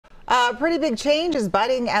A pretty big change is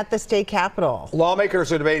budding at the state capitol.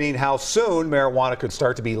 Lawmakers are debating how soon marijuana could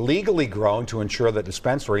start to be legally grown to ensure that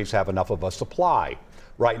dispensaries have enough of a supply.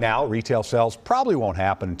 Right now, retail sales probably won't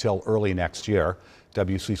happen until early next year.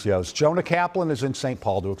 WCCO's Jonah Kaplan is in St.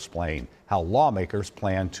 Paul to explain how lawmakers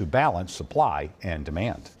plan to balance supply and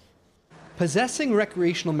demand. Possessing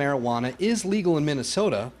recreational marijuana is legal in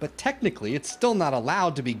Minnesota, but technically it's still not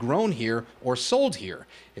allowed to be grown here or sold here,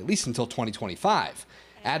 at least until 2025.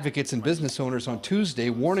 Advocates and business owners on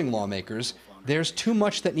Tuesday warning lawmakers there's too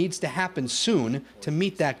much that needs to happen soon to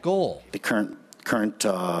meet that goal. The current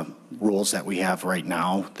rules that we have right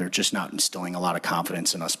now, they're just not instilling a lot of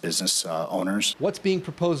confidence in us business owners. What's being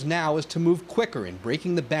proposed now is to move quicker in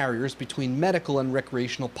breaking the barriers between medical and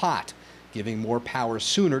recreational pot, giving more power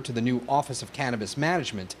sooner to the new Office of Cannabis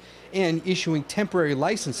Management, and issuing temporary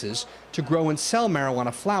licenses to grow and sell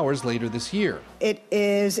marijuana flowers later this year. It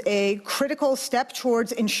is a critical step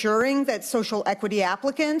towards ensuring that social equity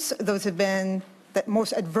applicants, those have been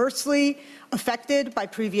most adversely affected by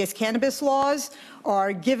previous cannabis laws,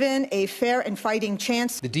 are given a fair and fighting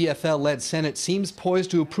chance. The DFL-led Senate seems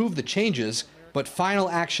poised to approve the changes, but final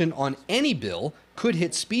action on any bill could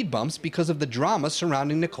hit speed bumps because of the drama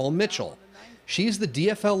surrounding Nicole Mitchell. She's the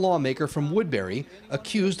DFL lawmaker from Woodbury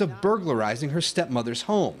accused of burglarizing her stepmother's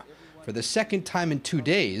home. For the second time in 2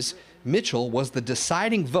 days, Mitchell was the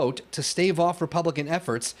deciding vote to stave off Republican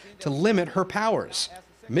efforts to limit her powers.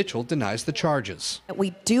 Mitchell denies the charges.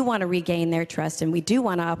 We do want to regain their trust, and we do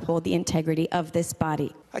want to uphold the integrity of this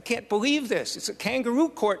body. I can't believe this. It's a kangaroo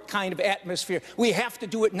court kind of atmosphere. We have to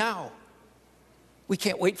do it now. We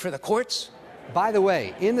can't wait for the courts. By the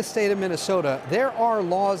way, in the state of Minnesota, there are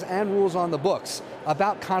laws and rules on the books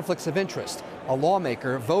about conflicts of interest. A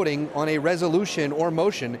lawmaker voting on a resolution or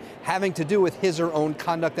motion having to do with his or her own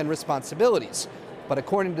conduct and responsibilities. But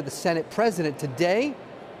according to the Senate president today,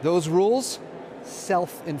 those rules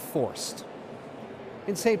self-enforced.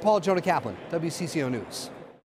 In St. Paul, Jonah Kaplan, WCCO News.